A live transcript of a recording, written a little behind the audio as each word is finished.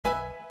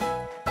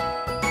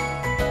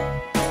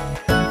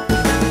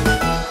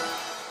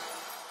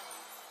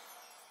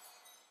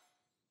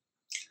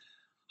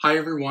Hi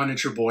everyone,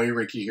 it's your boy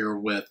Ricky here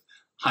with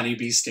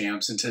Honeybee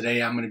Stamps, and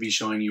today I'm going to be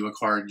showing you a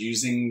card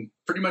using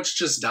pretty much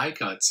just die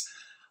cuts.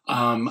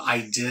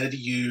 I did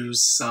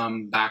use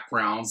some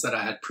backgrounds that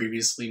I had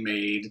previously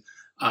made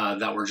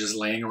that were just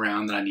laying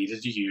around that I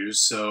needed to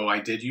use, so I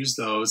did use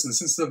those. And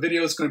since the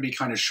video is going to be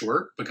kind of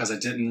short because I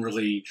didn't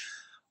really,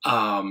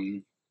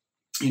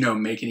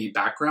 make any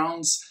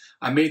backgrounds,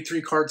 I made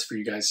 3 cards for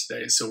you guys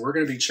today. So we're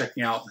going to be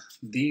checking out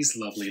these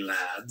lovely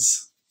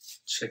lads.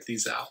 Check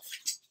these out.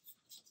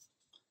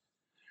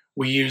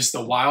 We use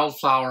the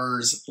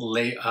Wildflowers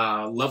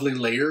Lovely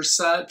Layers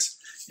set,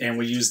 and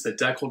we use the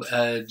Deckled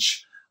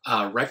Edge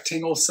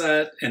rectangle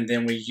set, and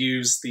then we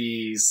use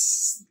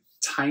these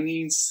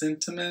tiny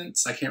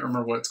sentiments. I can't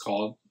remember what it's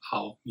called.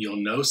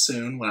 You'll know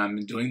soon when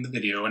I'm doing the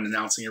video and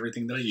announcing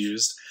everything that I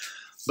used.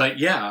 But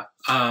yeah,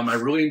 I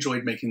really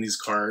enjoyed making these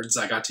cards.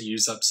 I got to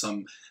use up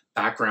some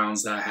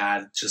backgrounds that I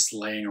had just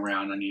laying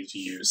around I needed to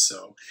use.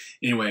 So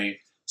anyway,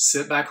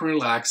 sit back and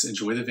relax,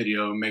 enjoy the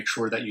video, make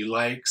sure that you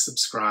like,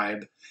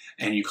 subscribe,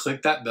 and you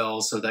click that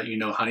bell so that you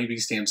know Honeybee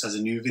Stamps has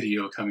a new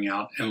video coming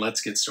out, and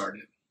let's get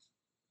started.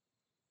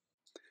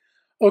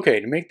 Okay,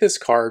 to make this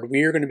card,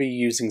 we are going to be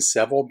using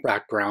several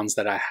backgrounds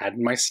that I had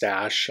in my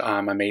stash.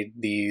 I made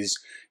these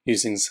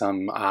using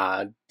some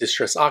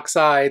Distress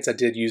Oxides. I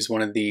did use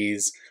one of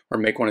these, or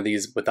make one of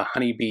these with a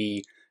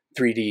Honeybee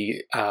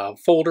 3D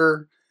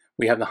folder.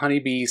 We have the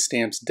Honeybee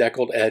Stamps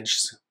Deckled Edge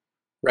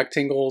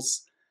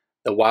rectangles,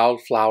 the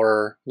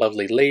Wildflower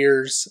Lovely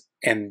Layers,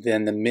 and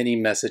then the mini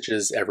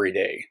messages every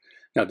day.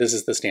 Now this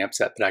is the stamp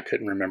set that I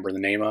couldn't remember the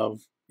name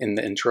of in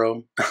the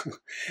intro.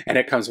 And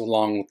it comes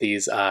along with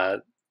these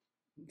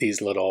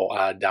little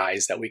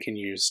dies that we can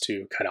use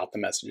to cut out the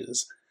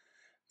messages.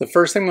 The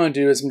first thing I'm going to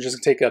do is I'm just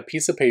going to take a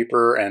piece of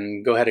paper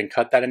and go ahead and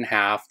cut that in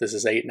half. This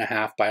is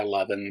 8.5 by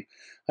 11.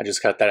 I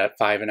just cut that at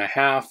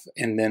 5.5.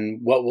 And then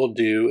what we'll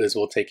do is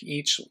we'll take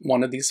each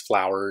one of these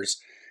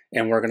flowers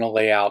and we're going to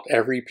lay out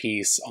every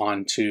piece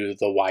onto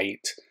the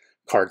white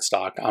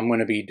cardstock. I'm going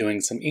to be doing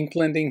some ink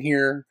blending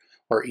here,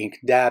 or ink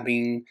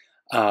dabbing,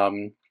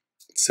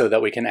 so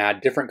that we can add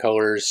different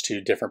colors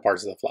to different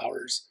parts of the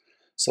flowers.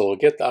 So we'll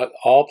get that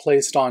all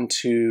placed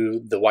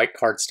onto the white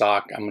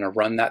cardstock. I'm going to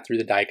run that through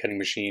the die cutting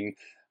machine.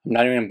 I'm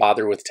not even going to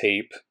bother with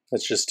tape.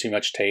 That's just too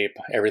much tape.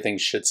 Everything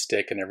should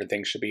stick and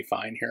everything should be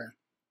fine here.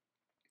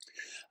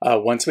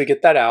 Once we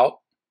get that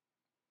out,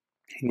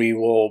 we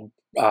will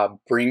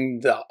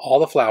bring all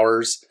the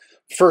flowers.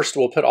 First,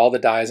 we'll put all the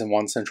dies in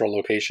one central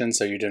location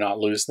so you do not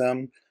lose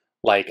them,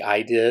 like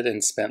I did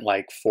and spent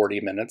like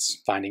 40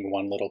 minutes finding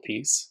one little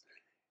piece.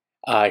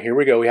 Here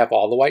we go. We have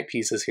all the white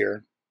pieces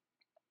here.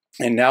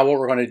 And now what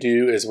we're going to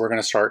do is we're going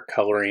to start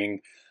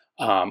coloring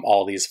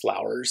all these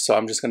flowers. So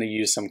I'm just going to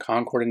use some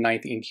Concord and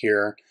Ninth ink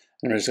here.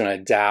 And I'm just going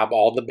to dab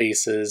all the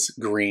bases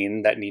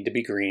green that need to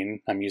be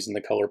green. I'm using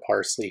the color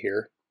Parsley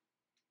here.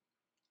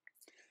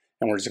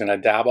 And we're just going to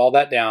dab all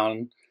that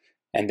down.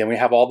 And then we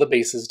have all the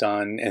bases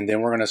done. And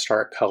then we're going to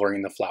start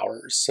coloring the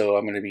flowers. So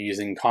I'm going to be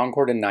using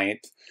Concord and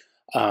Ninth.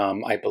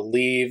 I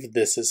believe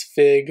this is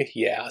Fig.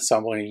 Yeah, so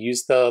I'm going to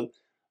use the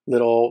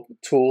little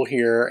tool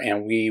here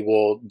and we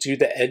will do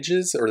the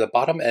edges, or the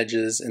bottom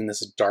edges, in this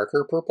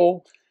darker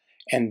purple.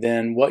 And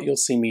then what you'll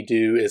see me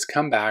do is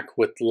come back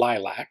with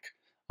Lilac,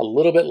 a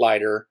little bit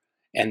lighter,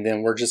 and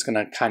then we're just going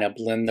to kind of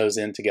blend those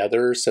in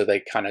together so they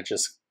kind of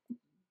just,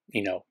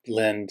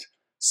 blend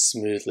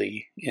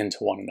smoothly into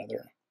one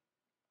another.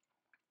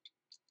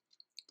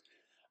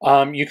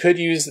 You could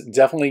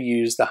definitely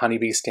use the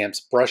Honeybee Stamps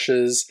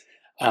brushes.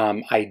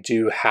 I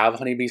do have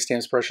Honeybee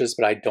Stamps brushes,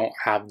 but I don't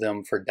have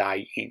them for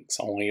dye inks,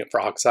 only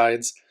for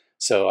oxides.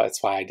 So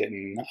that's why I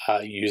didn't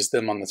use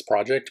them on this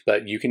project,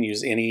 but you can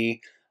use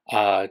any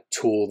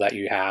tool that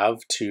you have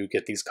to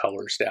get these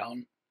colors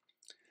down.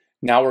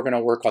 Now we're going to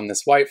work on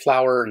this white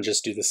flower and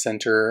just do the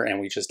center, and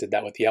we just did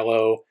that with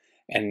yellow.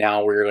 And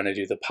now we're going to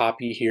do the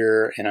poppy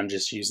here, and I'm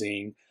just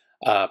using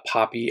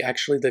poppy,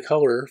 actually the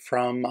color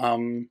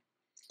from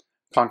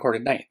Concord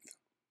and Ninth.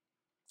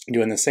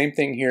 Doing the same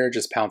thing here,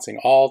 just pouncing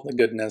all the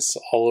goodness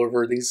all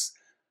over these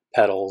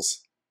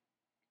petals,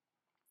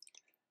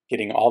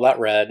 getting all that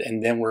red.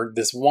 And then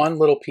this one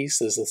little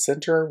piece is the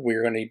center.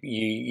 We're going to be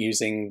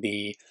using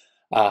the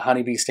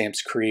Honeybee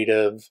Stamps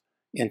Creative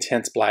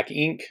Intense Black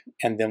ink,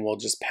 and then we'll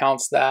just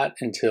pounce that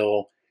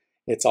until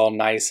it's all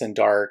nice and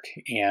dark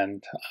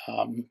and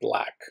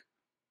black.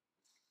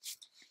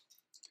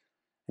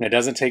 And it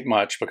doesn't take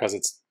much because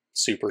it's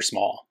super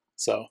small.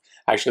 So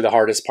actually the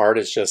hardest part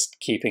is just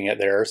keeping it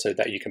there so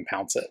that you can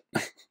pounce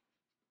it.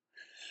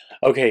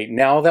 Okay,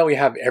 now that we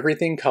have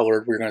everything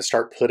colored, we're going to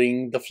start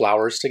putting the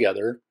flowers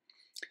together.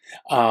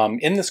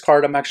 In this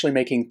card, I'm actually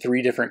making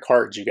 3 different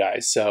cards, you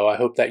guys, so I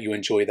hope that you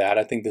enjoy that.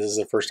 I think this is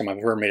the first time I've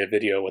ever made a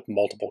video with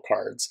multiple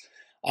cards,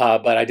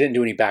 but I didn't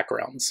do any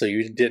backgrounds, so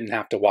you didn't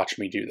have to watch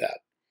me do that.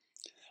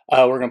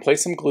 We're going to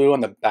place some glue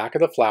on the back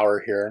of the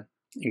flower here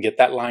and get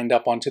that lined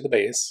up onto the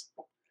base.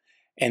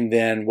 And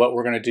then what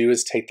we're going to do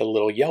is take the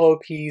little yellow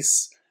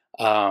piece,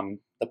 the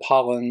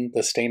pollen,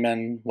 the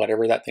stamen,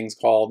 whatever that thing's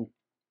called,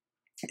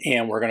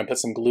 and we're going to put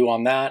some glue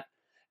on that.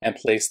 and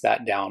place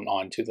that down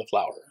onto the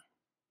flower.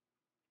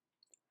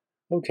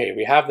 Okay,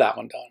 we have that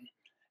one done.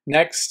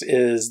 Next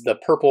is the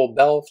purple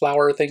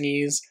bellflower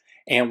thingies,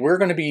 and we're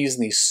going to be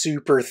using these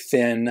super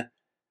thin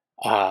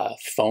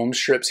foam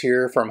strips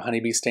here from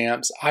Honeybee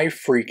Stamps. I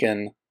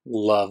freaking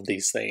love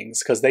these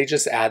things because they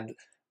just add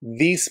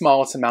the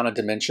smallest amount of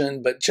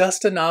dimension, but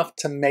just enough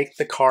to make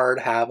the card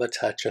have a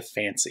touch of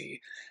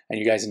fancy. And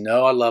you guys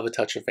know I love a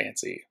touch of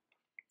fancy.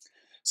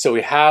 So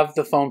we have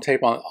the foam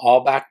tape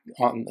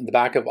on the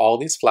back of all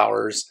these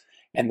flowers,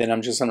 and then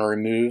I'm just going to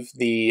remove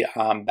the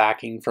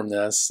backing from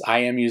this. I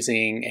am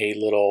using a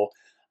little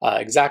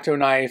X-Acto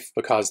knife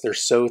because they're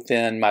so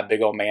thin my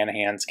big old man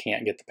hands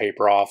can't get the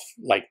paper off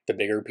like the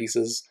bigger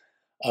pieces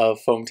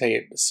of foam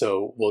tape.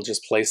 So we'll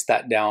just place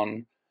that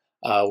down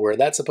where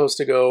that's supposed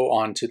to go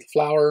onto the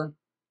flower.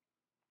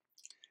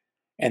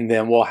 And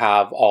then we'll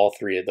have all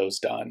three of those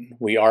done.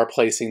 We are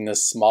placing the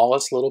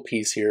smallest little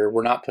piece here.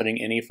 We're not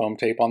putting any foam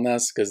tape on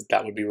this because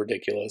that would be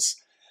ridiculous.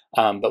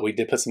 But we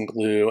did put some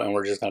glue and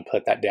we're just going to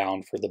put that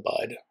down for the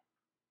bud.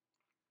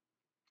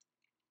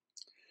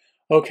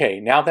 Okay,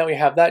 now that we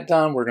have that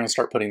done, we're going to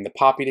start putting the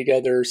poppy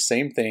together.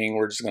 Same thing,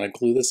 we're just going to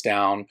glue this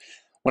down.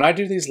 When I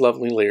do these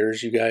lovely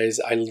layers, you guys,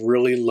 I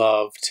really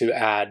love to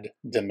add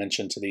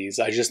dimension to these.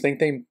 I just think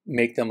they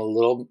make them a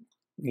little,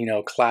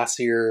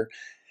 classier.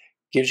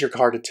 Gives your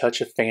card a touch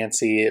of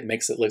fancy. It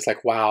makes it look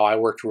like, wow, I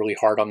worked really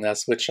hard on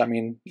this, which, I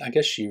mean, I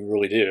guess you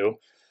really do.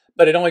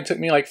 But it only took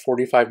me like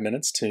 45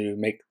 minutes to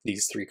make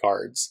these 3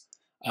 cards.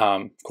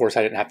 Of course,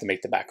 I didn't have to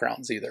make the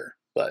backgrounds either.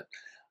 But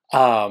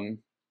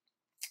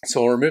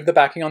so we'll remove the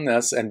backing on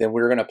this, and then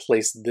we're going to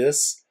place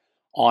this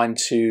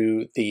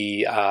onto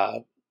the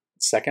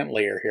second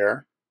layer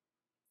here.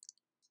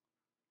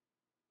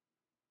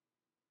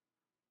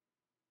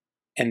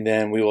 And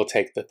then we will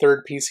take the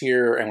third piece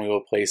here and we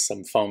will place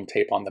some foam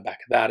tape on the back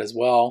of that as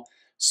well.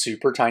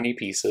 Super tiny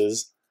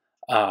pieces.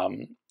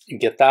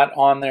 Get that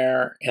on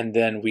there, and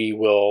then we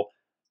will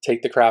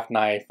take the craft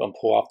knife and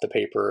pull off the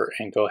paper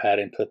and go ahead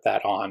and put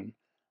that on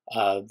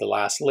the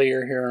last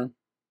layer here.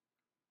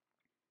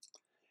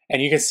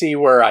 And you can see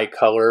where I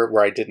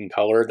didn't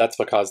color. That's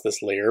because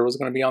this layer was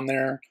going to be on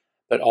there.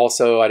 But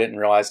also I didn't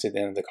realize at the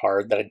end of the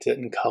card that I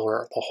didn't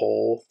color the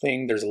whole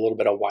thing. There's a little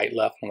bit of white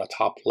left on the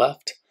top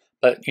left.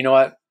 But you know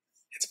what?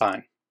 It's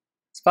fine.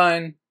 It's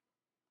fine.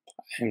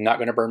 I'm not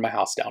going to burn my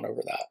house down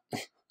over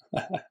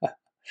that.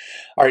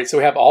 All right, so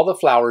we have all the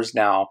flowers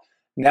now.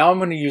 Now I'm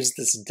going to use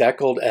this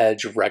deckled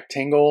edge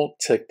rectangle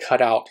to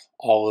cut out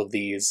all of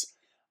these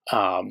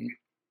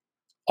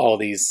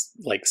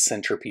like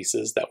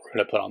centerpieces that we're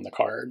going to put on the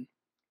card.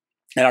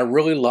 And I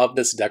really love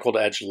this deckled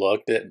edge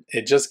look.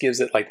 It just gives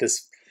it like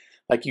this,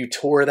 like you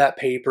tore that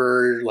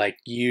paper, like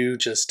you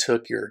just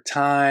took your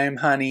time,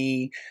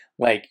 honey.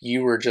 Like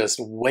you were just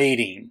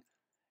waiting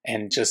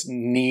and just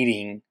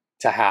needing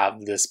to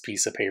have this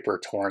piece of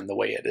paper torn the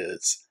way it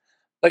is.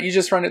 But you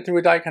just run it through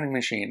a die cutting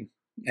machine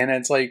and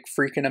it's like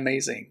freaking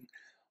amazing.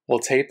 We'll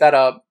tape that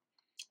up.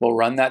 We'll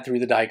run that through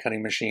the die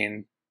cutting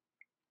machine.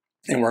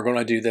 And we're going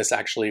to do this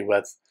actually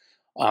with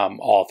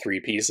all 3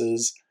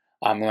 pieces.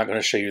 I'm not going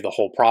to show you the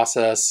whole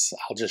process.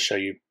 I'll just show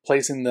you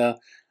placing the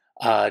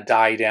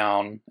die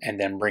down and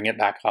then bring it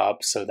back up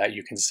so that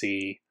you can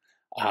see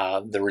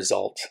the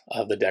result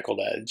of the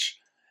deckled edge.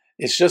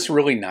 It's just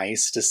really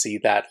nice to see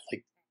that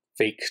like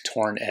fake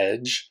torn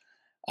edge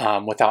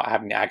without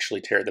having to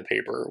actually tear the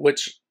paper,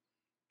 which,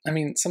 I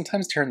mean,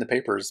 sometimes tearing the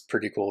paper is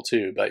pretty cool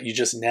too, but you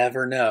just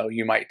never know.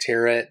 You might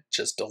tear it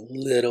just a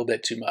little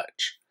bit too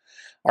much.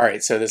 All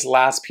right, so this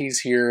last piece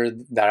here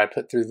that I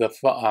put through the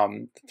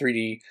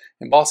 3D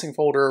embossing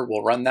folder,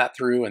 we'll run that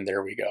through and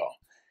there we go.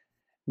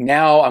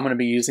 Now I'm going to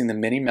be using the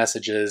mini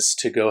messages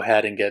to go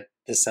ahead and get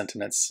the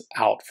sentiments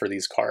out for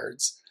these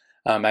cards.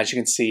 As you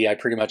can see, I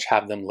pretty much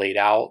have them laid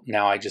out.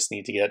 Now I just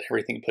need to get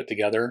everything put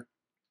together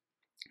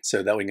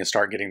so that we can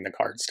start getting the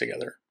cards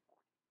together.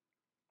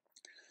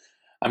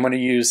 I'm going to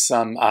use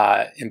some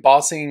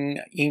embossing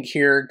ink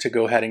here to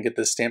go ahead and get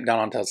this stamped down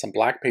onto some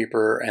black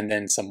paper and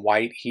then some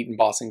white heat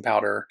embossing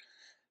powder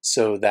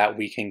so that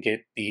we can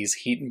get these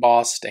heat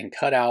embossed and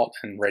cut out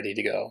and ready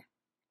to go.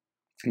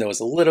 And there was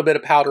a little bit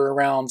of powder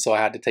around, so I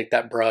had to take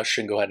that brush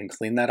and go ahead and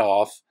clean that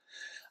off.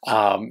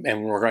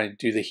 And we're going to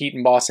do the heat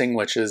embossing,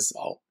 which is,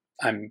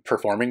 I'm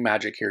performing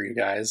magic here, you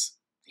guys.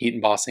 Heat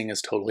embossing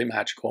is totally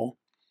magical.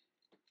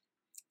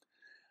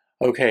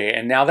 Okay,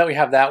 and now that we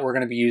have that, we're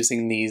going to be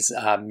using these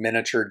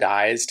miniature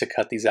dies to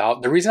cut these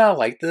out. The reason I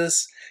like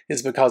this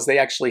is because they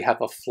actually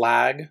have a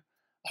flag,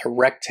 a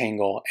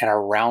rectangle, and a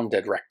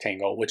rounded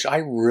rectangle, which I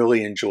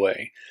really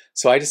enjoy.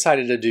 So I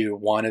decided to do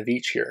one of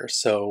each here.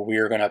 So we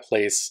are going to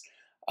place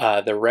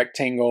the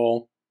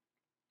rectangle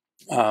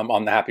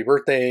on the happy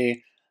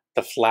birthday,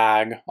 the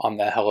flag on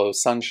the hello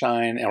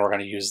sunshine, and we're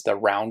going to use the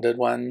rounded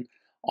one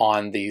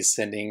on the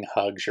sending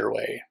hugs your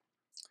way.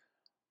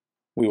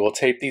 We will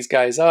tape these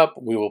guys up,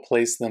 we will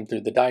place them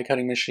through the die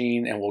cutting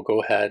machine, and we'll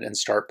go ahead and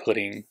start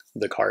putting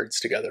the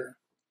cards together.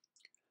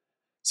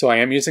 So I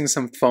am using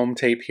some foam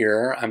tape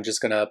here. I'm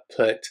just going to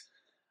put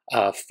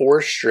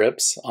 4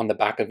 strips on the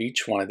back of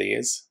each one of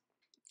these.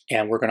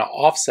 And we're going to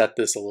offset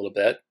this a little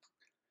bit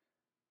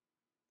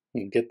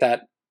and get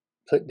that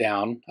put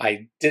down.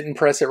 I didn't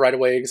press it right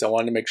away because I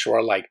wanted to make sure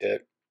I liked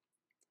it.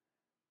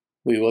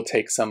 We will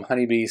take some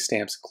Honeybee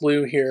Stamps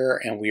glue here,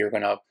 and we are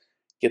going to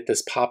get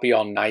this poppy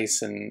all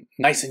nice and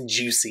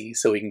juicy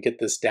so we can get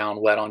this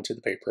down wet onto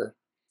the paper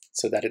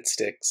so that it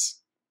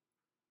sticks.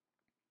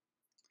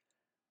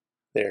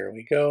 There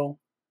we go.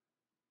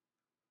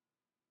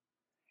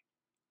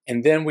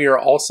 And then we are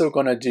also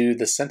going to do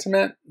the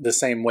sentiment the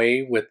same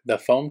way with the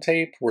foam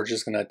tape. We're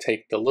just going to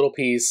take the little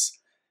piece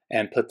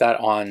and put that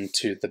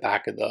onto the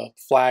back of the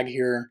flag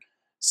here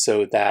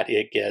so that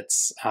it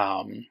gets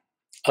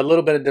a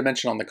little bit of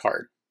dimension on the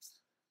card.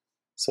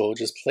 So we'll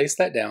just place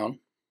that down.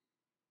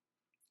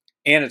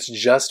 And it's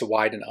just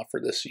wide enough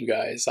for this, you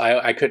guys.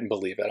 I couldn't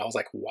believe it. I was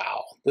like,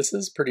 wow, this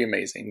is pretty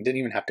amazing. Didn't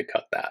even have to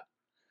cut that.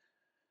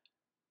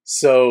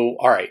 So,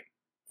 all right,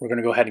 we're going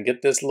to go ahead and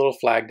get this little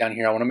flag down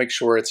here. I want to make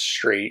sure it's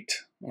straight,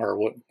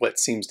 or what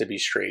seems to be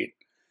straight.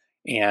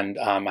 And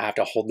I have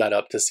to hold that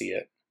up to see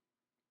it.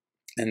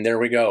 And there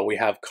we go. We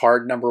have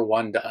card number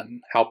 1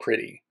 done. How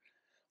pretty.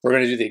 We're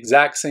going to do the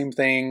exact same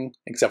thing,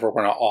 except we're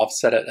going to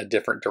offset it a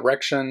different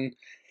direction.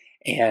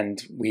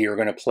 And we are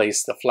going to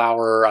place the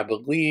flower, I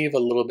believe, a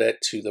little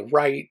bit to the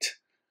right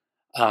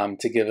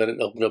to give it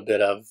a little bit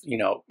of,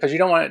 because you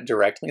don't want it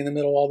directly in the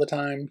middle all the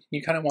time.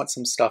 You kind of want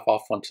some stuff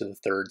off onto the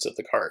thirds of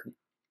the card.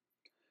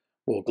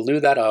 We'll glue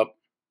that up,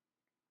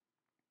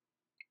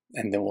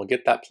 and then we'll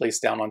get that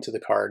placed down onto the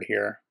card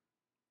here.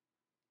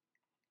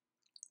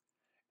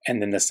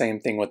 And then the same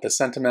thing with the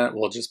sentiment.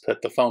 We'll just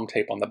put the foam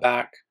tape on the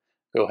back,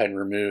 go ahead and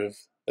remove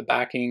the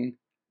backing,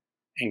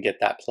 and get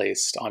that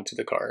placed onto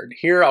the card.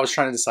 Here I was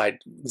trying to decide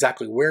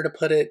exactly where to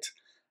put it.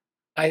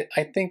 I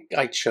think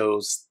I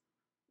chose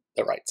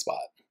the right spot.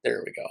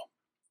 There we go.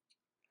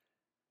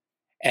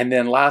 And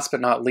then last but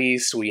not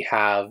least, we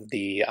have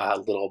the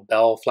little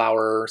bell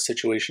flower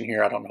situation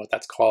here. I don't know what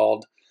that's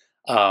called,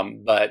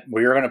 but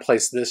we're going to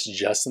place this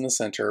just in the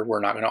center.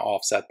 We're not going to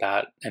offset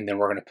that. And then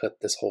we're going to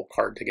put this whole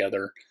card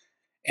together.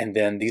 And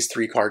then these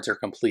 3 cards are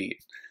complete.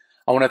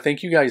 I want to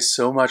thank you guys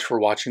so much for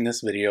watching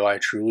this video. I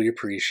truly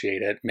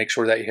appreciate it. Make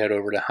sure that you head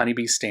over to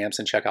Honeybee Stamps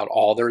and check out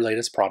all their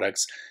latest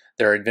products.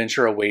 Their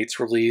Adventure Awaits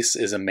release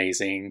is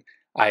amazing.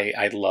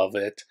 I love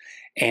it.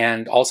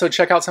 And also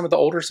check out some of the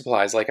older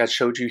supplies like I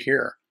showed you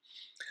here.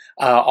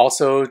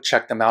 Also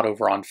check them out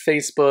over on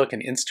Facebook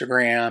and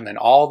Instagram and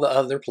all the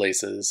other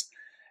places.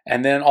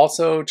 And then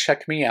also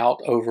check me out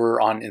over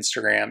on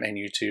Instagram and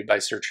YouTube by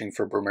searching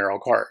for Bromero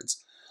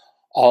Cards.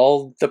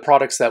 All the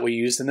products that we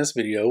used in this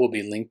video will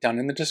be linked down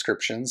in the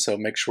description, so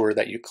make sure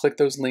that you click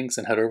those links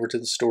and head over to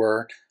the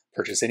store,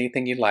 purchase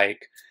anything you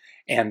like.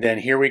 And then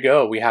here we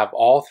go. We have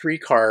all 3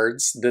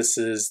 cards. This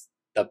is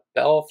the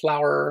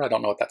bellflower. I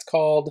don't know what that's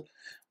called.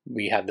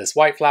 We have this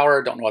white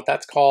flower. Don't know what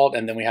that's called.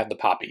 And then we have the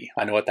poppy.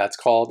 I know what that's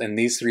called. And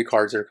these 3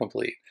 cards are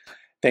complete.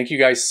 Thank you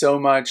guys so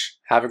much.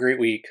 Have a great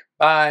week.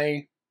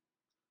 Bye.